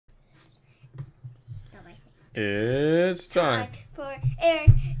It's time for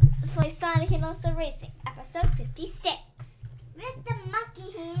Eric to play Sonic and Also Racing, episode 56. With the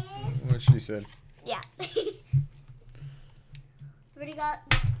monkey hand. What she said. Yeah. Already got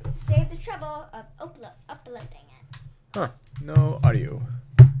saved the trouble of uploading it. Huh. No audio.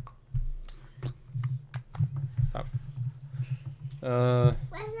 Oh.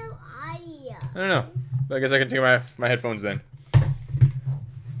 Where's no audio? I don't know. I guess I can take my headphones then.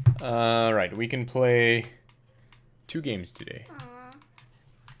 Alright, we can play 2 games today.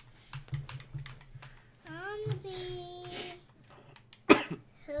 I want to be...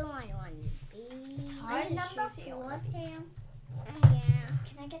 Who I want to be? It's hard to number choose who you 4, wanna be. Sam. Oh, yeah.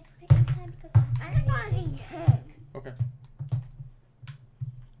 Can I get quick this time? Because last time I want to be him. Okay.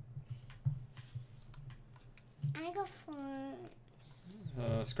 I go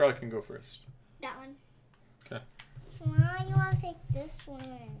first. Scarlett can go first. that one. Okay. Why you want to pick this one?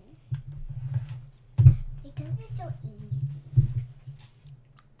 Because it's so easy.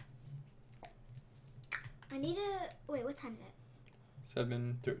 I need to... Wait, what time is it?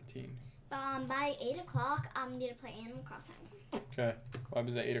 7:13. By 8 o'clock, I need to play Animal Crossing. Okay. What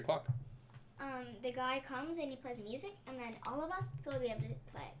happens at 8 o'clock? The guy comes and he plays music, and then all of us will be able to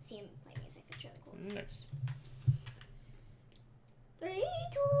see him play music. It's really cool. Nice. 3, 2,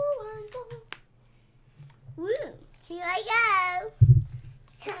 1, go. Woo! Here I go.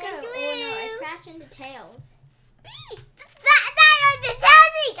 Let's go. Oh no, I crashed into Tails. That was the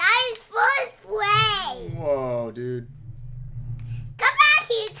Chelsea guy's first play. Whoa, dude. Come back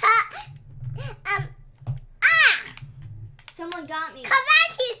here, Someone got me. Come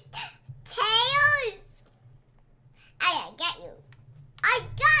back here, Tails. I get you. I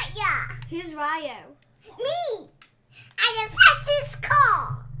got ya. Who's Ryo? Me. I'm the fastest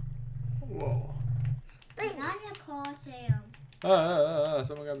car. Whoa. But not the car, Sam.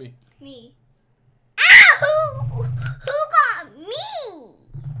 Someone got me. Me. Ah, who got me?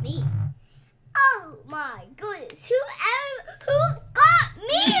 Me. Oh my goodness! Who got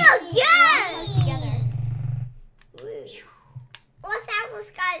me again? Us together. What's that for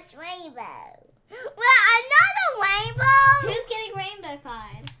Sky's rainbow? Well, another rainbow. Who's getting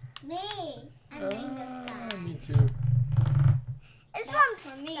rainbow-fied? Me? I'm rainbow sky. Me too. It's That's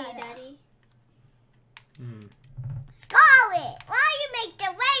from for me, Scarlet. Daddy. Scarlet, why you make the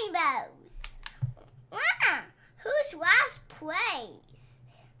rainbows? Wow, who's last place?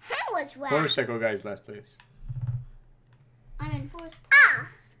 Who was last? Motorcycle guy's last place. I'm in 4th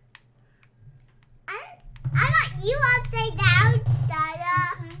place. I got you upside down, Stella.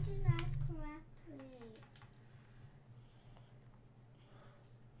 I'm trying to write correctly.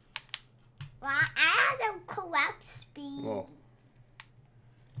 Well, I have the correct speed. Whoa.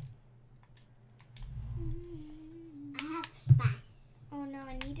 I have space. Oh no,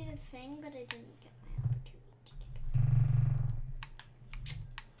 I needed a thing, but I didn't get my opportunity to get it.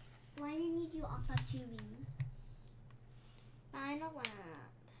 Why do you need your opportunity? Final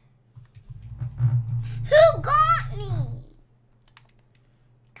lap. Who got me?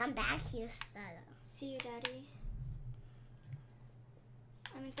 Come back here, Stella. See you, Daddy.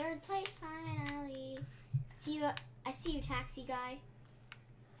 I'm in 3rd place, finally. See you. I see you, taxi guy.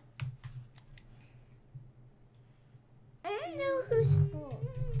 I don't know who's first.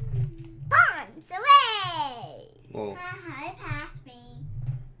 Bombs away! Whoa. Haha, passed me.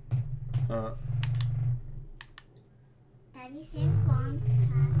 Daddy said bombs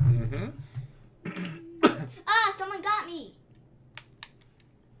passed. Mm-hmm. Ah, someone got me.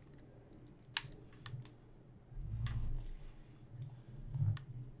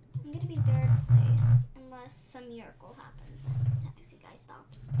 I'm gonna be 3rd place unless some miracle happens and the taxi guy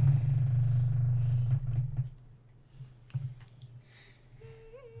stops.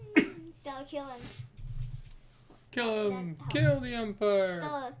 Stella, kill him. Kill him! Kill the Empire!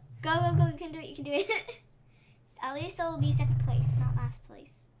 Stella, go! You can do it. You can do it. At least Stella will be 2nd place, not last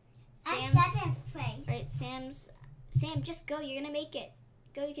place. I'm Sam's, 7th place. right, Sam, just go. You're gonna make it.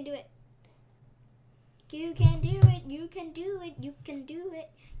 Go. You can do it. You can do it. You can do it. You can do it.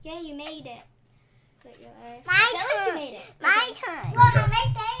 Yeah, you made it. But My at least you turn. made it. My Okay. turn. Well, I'm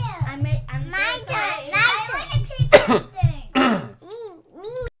right there. I'm My third turn. place. My turn. I want to pick something. Me.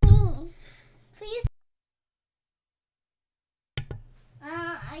 Please.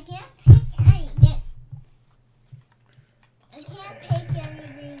 I can't pick anything. I can't pick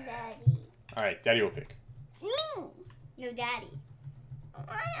anything, Daddy. Alright, Daddy will pick. Me. No, Daddy.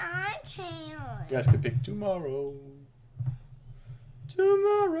 Why I can't? You guys can pick tomorrow.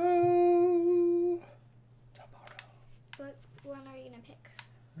 Tomorrow. What one are you gonna pick?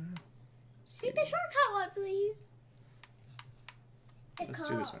 Let's see. Pick the shortcut one, please. The Let's car.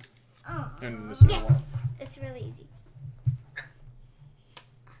 do this one. Oh. And this is Yes, it's really easy.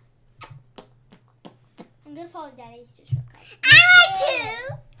 I'm gonna follow Daddy's shortcut. I want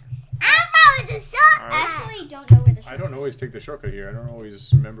to. I followed the shortcut. I actually don't know where the I shortcut don't always take the shortcut here. I don't always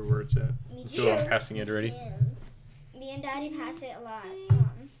remember where it's at. Me So too. I'm passing it already. Me and Daddy pass it a lot.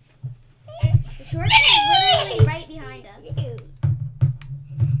 The shortcut is literally right behind us.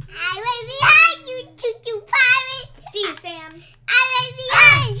 I went behind you, Choo Pirate. See you, Sam. I went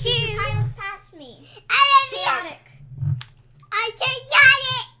behind Choo you. Pilots passed me. I went behind. Chaotic. I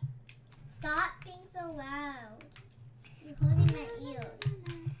chaotic. Stop being so loud. You're holding my ears.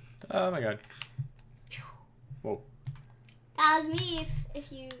 Oh my god. That was me.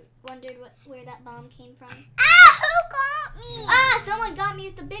 If you wondered where that bomb came from. Ah, who got me? Ah, someone got me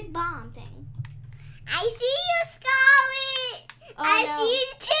with the big bomb thing. I see you, Scarlet. Oh, I no. see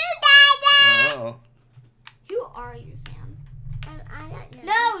you too, Dada. Oh. Who are you, Sam? I don't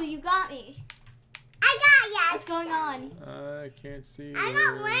know. No, you got me. I got you. What's going on? I can't see. I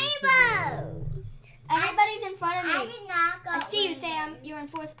got rainbow. Everybody's in front of I me. did not go. I see you, rainbow. Sam. You're in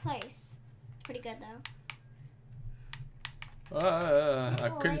 4th place. Pretty good, though. I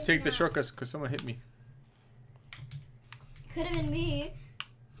couldn't take the shortcuts because someone hit me. Could have been me.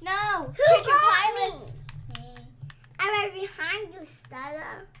 No! Who Choo-choo got Pilots! me? I was behind you,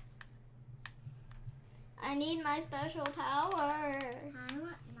 Stella. I need my special power. I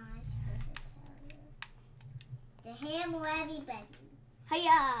want my special power. The hammer everybody.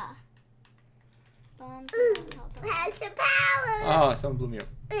 Hiya! Bombs Ooh, won't help us. special power. Oh, someone blew me up.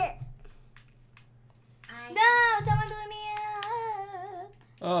 No! Someone blew me up!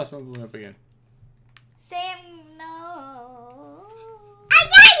 Oh, someone blew me up again. Sam, no! I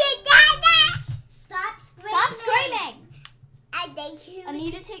got you, Dada. Stop screaming. Stop screaming! I think you. I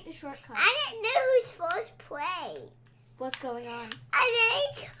need to take the shortcut. I didn't know who's first place. What's going on? I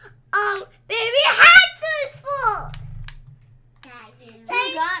think Baby Hatcher's first. Got you.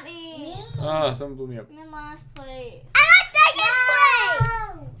 Who got me? Me. Oh, someone blew me up. I'm in last place. I'm second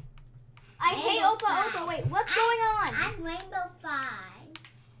place. I hate Rainbow Opa five. Opa. Wait, what's going on? I'm Rainbow 5.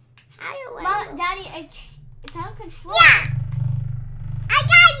 How you Mom, Rainbow? Daddy, it's out of control. Yeah. I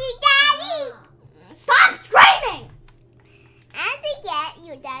got you, Daddy. Stop screaming! I didn't get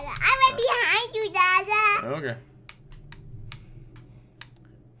you, Dada. I went behind you, Dada. Okay.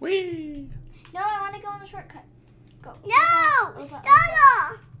 Whee! No, I want to go on the shortcut. Go. No, Opa,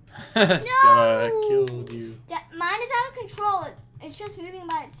 Stella. Stella No. killed you. Mine is out of control. It's just moving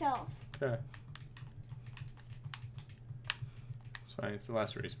by itself. Okay. It's fine. It's the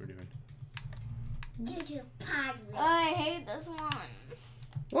last race we're doing. Choo-choo Pirate. I hate this one.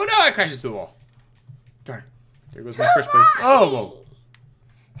 Oh no! I crashed into the wall. Darn. There goes my first place. Oh, whoa.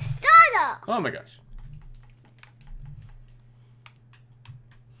 Stella. Oh my gosh.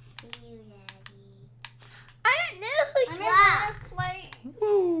 See you, Daddy. I don't know who's I'm in last. last place.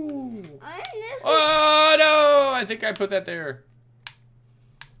 Woo! I don't know who's Oh no! I think I put that there.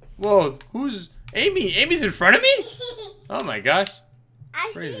 Whoa! Who's Amy? Amy's in front of me? Oh my gosh! I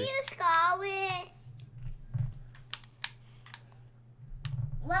Crazy. see you, Scarlet.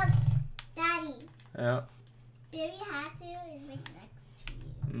 Look, Daddy. Yeah. Baby Hatsu is right next to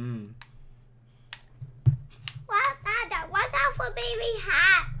you. Mm. What, Dada? What's out for Baby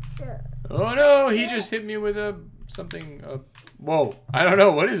Hatsu? Oh no! He just hit me with a something. Whoa! I don't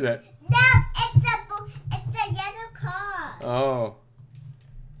know. What is that? No, it's the yellow car. Oh.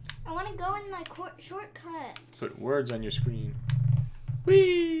 I want to go in my shortcut. Put words on your screen.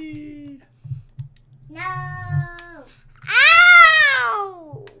 Whee! No.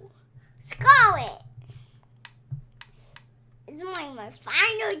 Ow! Scarlet. It's my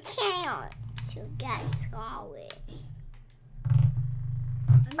final chance to get Scarlet.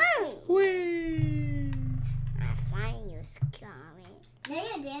 Boom! Whee! I find you, Scarlet. No,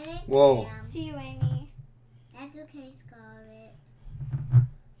 you didn't. Whoa. See you, Amy. That's okay, Scarlet.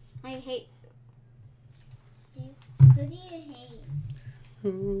 I hate. Who do you hate?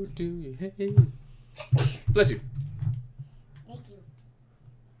 Who do you hate? Bless you. Thank you.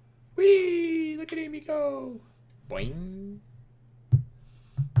 Whee! Look at Amy go. Boing.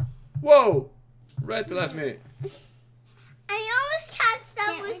 Whoa! Right at the last minute. I almost catched up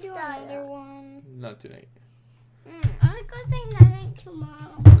Can't we with do another Stella. one? Not tonight. I'm gonna say nothing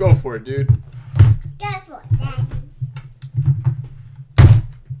tomorrow. Go for it, dude. Go for it, Daddy.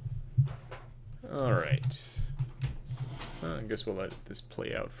 All right. I guess we'll let this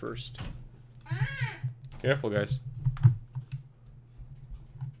play out first. Careful, guys.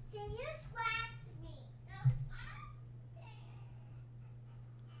 Can you scratch me?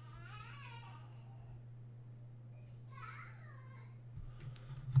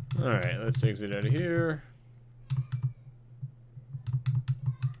 Alright, let's exit out of here.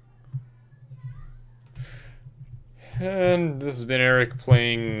 And this has been Eric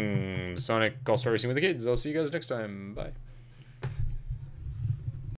playing Sonic All-Star Racing with the kids. I'll see you guys next time. Bye.